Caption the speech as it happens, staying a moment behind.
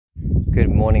Good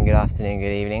morning, good afternoon,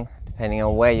 good evening, depending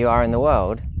on where you are in the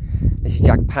world. This is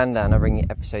Jack Panda and I bring you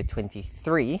episode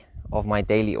 23 of my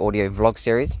daily audio vlog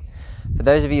series. For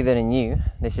those of you that are new,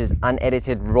 this is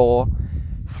unedited, raw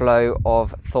flow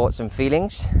of thoughts and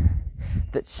feelings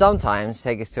that sometimes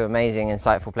take us to amazing,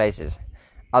 insightful places.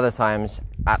 Other times,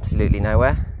 absolutely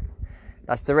nowhere.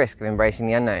 That's the risk of embracing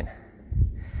the unknown.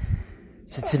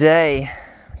 So today,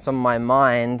 what's on my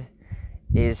mind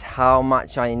is how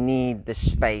much I need the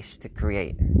space to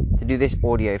create. To do this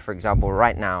audio, for example,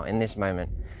 right now, in this moment,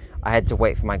 I had to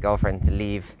wait for my girlfriend to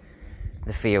leave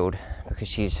the field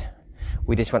because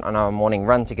we just went on our morning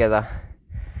run together,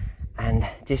 and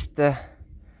just the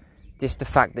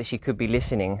fact that she could be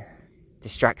listening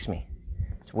distracts me.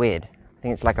 It's weird. I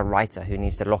think it's like a writer who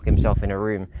needs to lock himself in a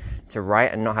room to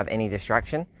write and not have any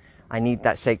distraction. I need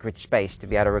that sacred space to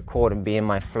be able to record and be in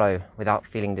my flow without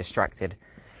feeling distracted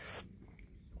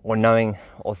or knowing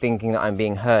or thinking that I'm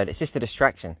being heard. It's just a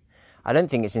distraction. I don't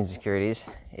think it's insecurities.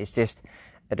 It's just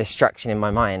a distraction in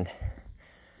my mind.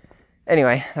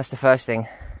 Anyway, that's the first thing.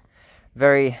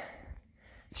 Very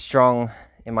strong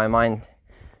in my mind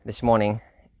this morning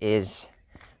is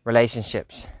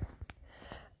relationships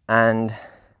and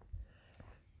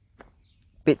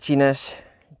bitchiness,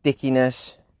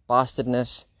 dickiness,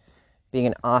 bastardness, being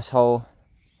an asshole.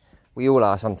 We all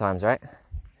are sometimes, right?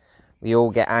 We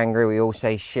all get angry, we all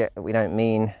say shit that we don't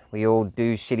mean, we all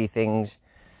do silly things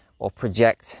or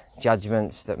project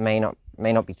judgments that may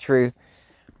not be true.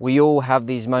 We all have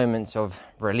these moments of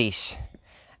release,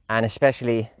 and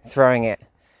especially throwing it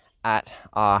at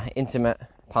our intimate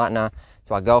partner,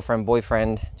 to our girlfriend,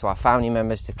 boyfriend, to our family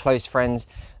members, to close friends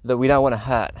that we don't want to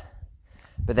hurt.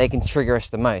 But they can trigger us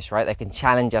the most, right? They can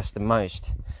challenge us the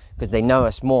most because they know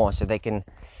us more, so they can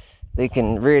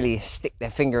really stick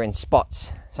their finger in spots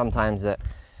sometimes that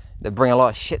bring a lot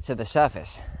of shit to the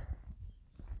surface.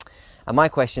 And my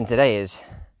question today is,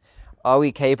 are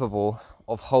we capable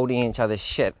of holding each other's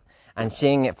shit and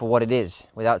seeing it for what it is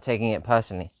without taking it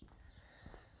personally?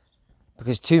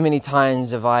 Because too many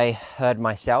times have I heard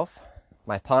myself,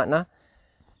 my partner,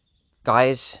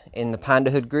 guys in the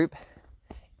Pandahood group,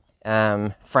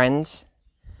 friends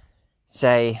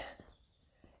say,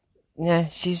 yeah,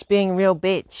 she's being a real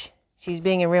bitch. She's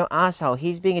being a real asshole.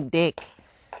 He's being a dick.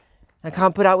 I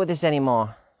can't put up with this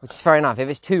anymore. Which is fair enough. If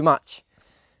it's too much,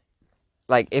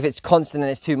 like if it's constant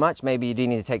and it's too much, maybe you do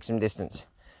need to take some distance.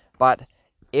 But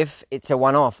if it's a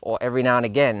one-off or every now and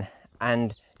again,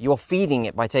 and you're feeding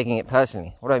it by taking it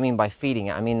personally. What do I mean by feeding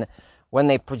it? I mean, when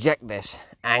they project this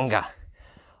anger,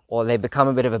 or they become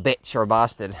a bit of a bitch or a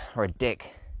bastard or a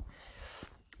dick,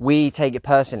 we take it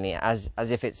personally as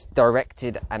if it's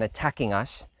directed and attacking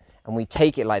us. And we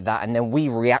take it like that, and then we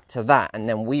react to that, and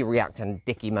then we react in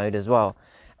dicky mode as well.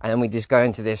 And then we just go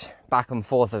into this back and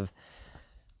forth of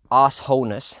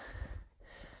arseholeness,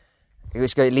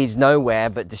 which leads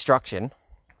nowhere but destruction,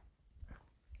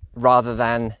 rather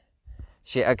than,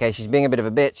 she's being a bit of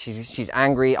a bitch, she's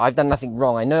angry, I've done nothing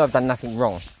wrong, I know I've done nothing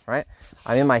wrong, right?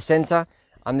 I'm in my center,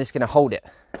 I'm just going to hold it,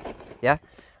 yeah?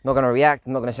 I'm not going to react,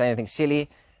 I'm not going to say anything silly,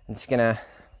 I'm just going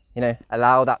to,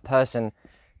 allow that person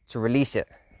to release it.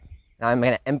 I'm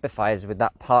going to empathize with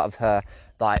that part of her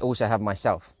that I also have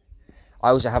myself. I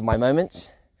also have my moments,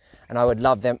 and I would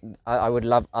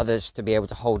love others to be able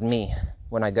to hold me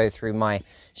when I go through my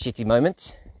shitty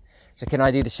moments. So can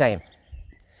I do the same?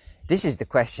 This is the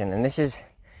question, and it's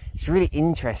really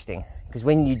interesting, because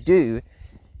when you do,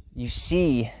 you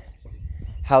see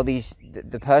how the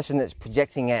person that's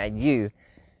projecting it at you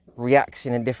reacts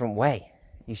in a different way.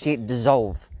 You see it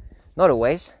dissolve. Not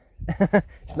always.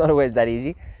 It's not always that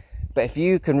easy. But if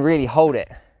you can really hold it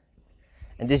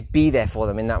and just be there for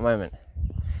them in that moment,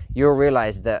 you'll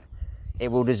realize that it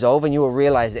will dissolve, and you will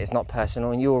realize that it's not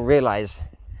personal, and you will realize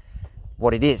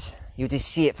what it is. You'll just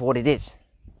see it for what it is.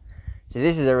 So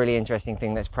this is a really interesting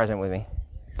thing that's present with me.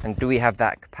 And do we have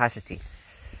that capacity?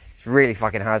 It's really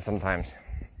fucking hard sometimes.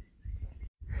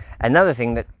 Another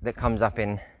thing that comes up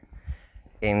in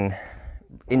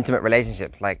intimate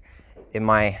relationships, like in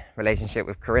my relationship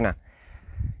with Corinna,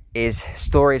 is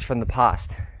stories from the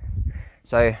past.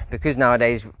 So because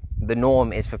nowadays the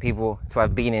norm is for people to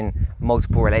have been in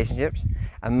multiple relationships,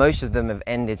 and most of them have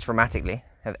ended traumatically,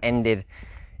 have ended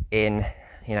in,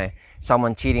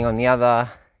 someone cheating on the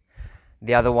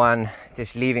other one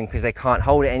just leaving because they can't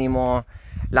hold it anymore,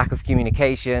 lack of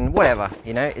communication, whatever,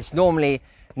 it's normally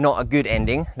not a good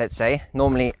ending, let's say,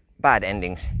 normally bad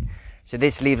endings. So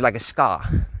this leaves like a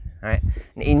scar, right?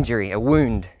 An injury, a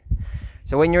wound.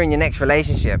 So when you're in your next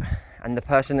relationship and the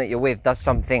person that you're with does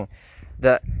something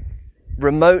that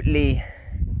remotely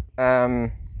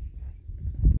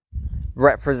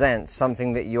represents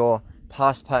something that you're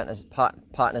past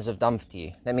partners have done to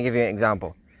you. Let me give you an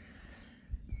example.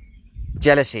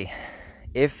 Jealousy.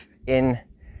 If in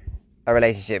a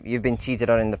relationship you've been cheated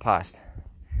on in the past,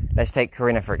 let's take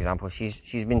Corinna for example.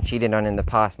 She's been cheated on in the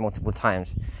past multiple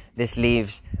times. This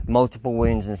leaves multiple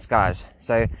wounds and scars.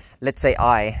 So let's say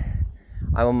I'm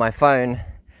on my phone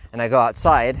and I go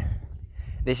outside.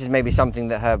 This is maybe something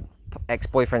that her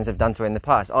ex-boyfriends have done to her in the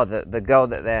past. Oh, the girl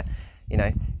that they're,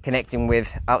 connecting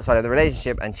with outside of the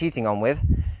relationship and cheating on with,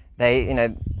 they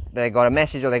got a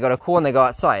message or they got a call and they go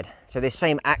outside. So this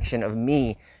same action of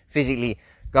me physically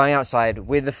going outside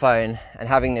with the phone and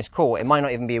having this call, it might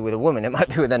not even be with a woman, it might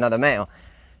be with another male.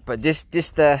 But this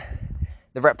the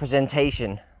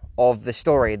representation of the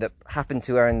story that happened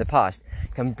to her in the past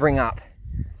can bring up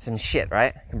some shit,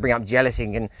 right? Can bring up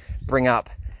jealousy, can bring up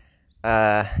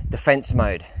defense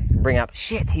mode, can bring up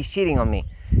shit, he's cheating on me.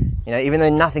 Even though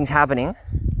nothing's happening,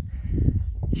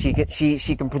 she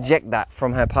can project that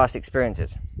from her past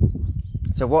experiences.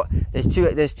 So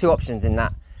there's two options in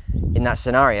that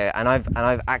scenario, and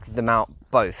I've acted them out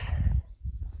both.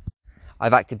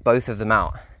 I've acted both of them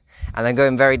out, and they go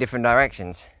in very different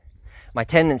directions. My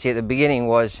tendency at the beginning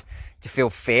was to feel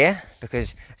fear,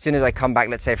 because as soon as I come back,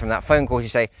 let's say from that phone call, she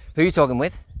say, "Who are you talking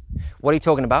with? What are you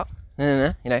talking about?"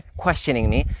 No. Questioning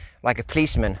me like a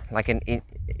policeman, like an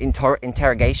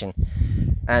interrogation.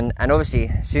 And obviously,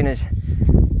 as soon as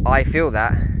I feel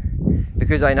that,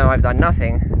 because I know I've done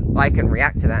nothing, I can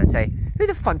react to that and say, "Who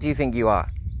the fuck do you think you are?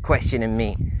 Questioning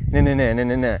me?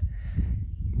 No.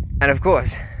 And of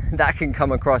course, that can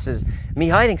come across as me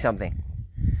hiding something,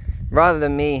 rather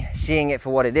than me seeing it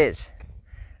for what it is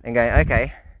and going,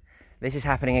 okay, this is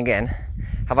happening again.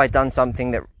 Have I done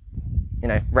something that,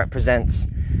 represents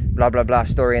blah, blah, blah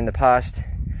story in the past?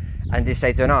 And just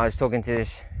say to her, no, I was talking to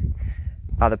this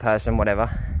other person, whatever.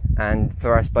 And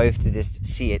for us both to just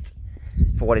see it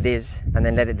for what it is and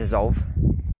then let it dissolve.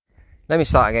 Let me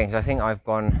start again, because I think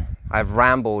I've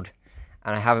rambled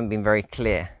and I haven't been very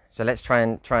clear. So let's try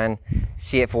and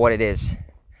see it for what it is.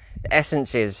 The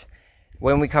essence is,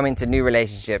 when we come into new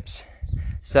relationships,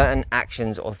 certain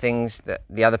actions or things that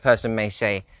the other person may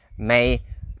say may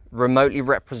remotely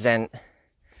represent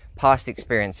past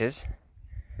experiences.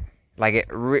 Like it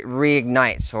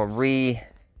reignites or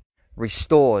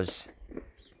restores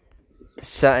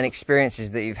certain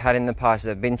experiences that you've had in the past that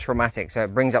have been traumatic. So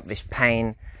it brings up this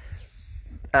pain,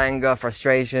 anger,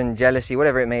 frustration, jealousy,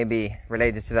 whatever it may be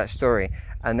related to that story.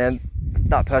 And then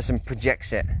that person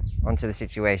projects it onto the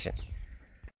situation.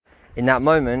 In that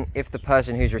moment, if the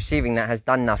person who's receiving that has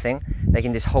done nothing, they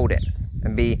can just hold it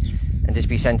and just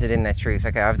be centered in their truth.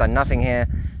 Okay, I've done nothing here.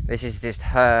 This is just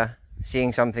her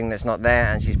seeing something that's not there,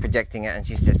 and she's projecting it, and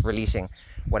she's just releasing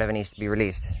whatever needs to be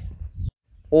released.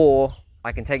 Or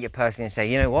I can take it personally and say,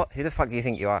 you know what? Who the fuck do you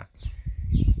think you are?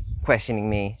 Questioning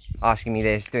me, asking me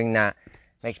this, doing that,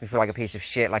 makes me feel like a piece of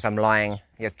shit, like I'm lying.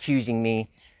 You're accusing me,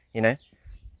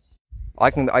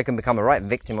 I can become a right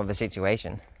victim of the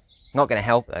situation. Not going to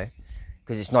help though,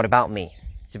 because it's not about me.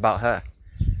 It's about her,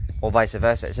 or vice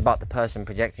versa. It's about the person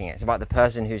projecting it. It's about the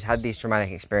person who's had these traumatic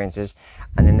experiences,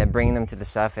 and then they're bringing them to the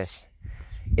surface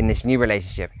in this new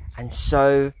relationship. And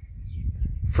so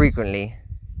frequently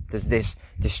does this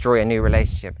destroy a new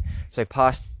relationship. So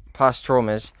past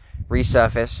traumas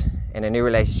resurface in a new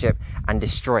relationship and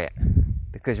destroy it,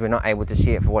 because we're not able to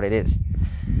see it for what it is.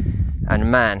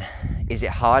 And man, is it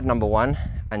hard, number one,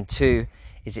 and two,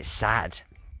 is it sad?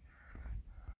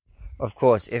 Of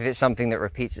course, if it's something that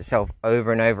repeats itself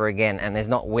over and over again, and there's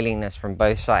not willingness from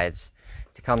both sides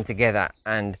to come together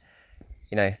and,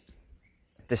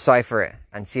 decipher it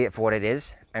and see it for what it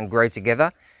is and grow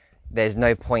together, there's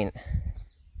no point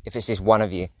if it's just one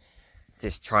of you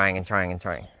just trying and trying and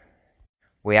trying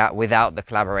without the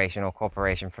collaboration or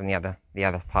cooperation from the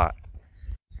other part.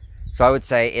 So I would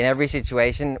say, in every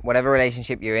situation, whatever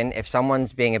relationship you're in, if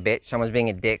someone's being a bitch, someone's being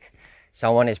a dick,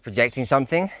 someone is projecting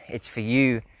something, it's for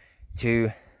you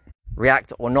to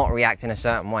react or not react in a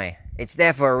certain way. It's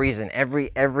there for a reason.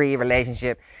 Every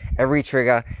relationship, every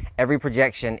trigger, every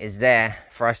projection is there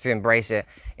for us to embrace it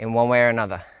in one way or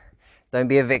another. Don't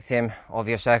be a victim of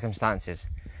your circumstances,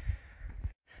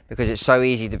 because it's so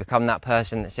easy to become that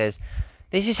person that says,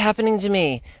 this is happening to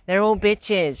me, they're all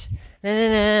bitches,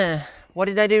 nah. What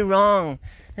did I do wrong?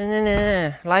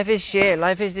 Nah. Life is shit,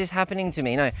 life is this happening to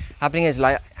me. No,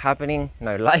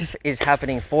 life is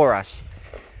happening for us.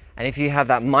 And if you have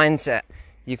that mindset,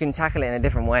 you can tackle it in a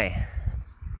different way.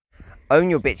 Own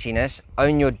your bitchiness,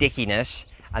 own your dickiness,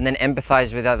 and then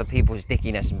empathize with other people's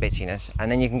dickiness and bitchiness, and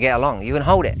then you can get along. You can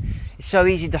hold it. It's so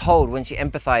easy to hold once you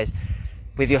empathize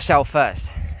with yourself first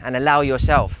and allow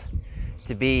yourself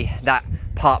to be that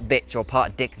part bitch or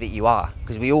part dick that you are,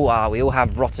 because we all are. We all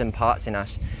have rotten parts in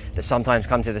us that sometimes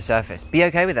come to the surface. Be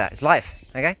okay with that. It's life.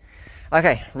 Okay,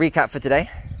 recap for today.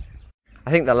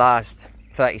 I think the last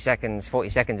 30 seconds, 40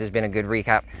 seconds has been a good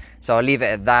recap, so I'll leave it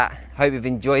at that. Hope you've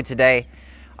enjoyed today.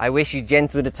 I wish you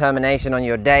gentle determination on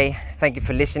your day. Thank you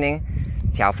for listening.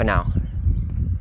 Ciao for now.